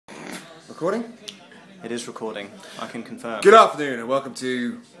Recording? It is recording, I can confirm. Good afternoon and welcome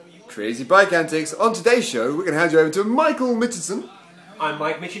to Crazy Bike Antics. On today's show, we're going to hand you over to Michael Mitchinson. I'm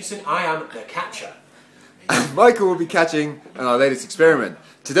Mike Mitchinson, I am the catcher. And Michael will be catching on our latest experiment.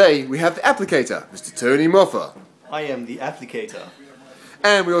 Today, we have the applicator, Mr. Tony Moffa. I am the applicator.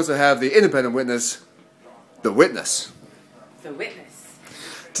 And we also have the independent witness, the witness. The witness.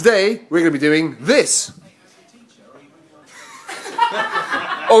 Today, we're going to be doing this.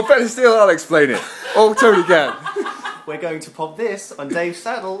 Or better still, I'll explain it. Or Tony can. We're going to pop this on Dave's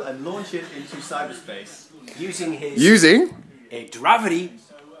saddle and launch it into cyberspace. Using his... Using a gravity...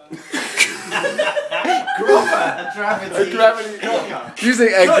 Using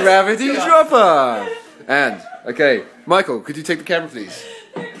a gravity dropper. And, okay, Michael, could you take the camera, please?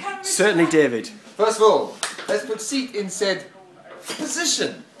 Certainly, David. First of all, let's put seat in said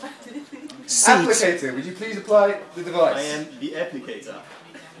position. Seat. Applicator, would you please apply the device? I am the applicator.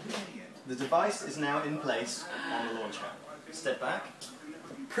 The device is now in place on the launcher. Step back.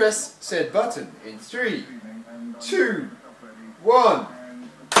 Press said button in 3, 2, 1.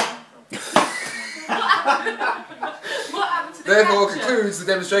 Therefore concludes the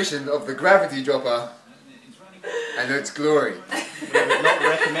demonstration of the gravity dropper and its glory. We would not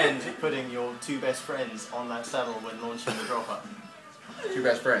recommend putting your two best friends on that saddle when launching the dropper. Two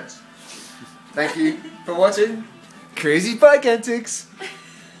best friends. Thank you for watching Crazy Bike Antics.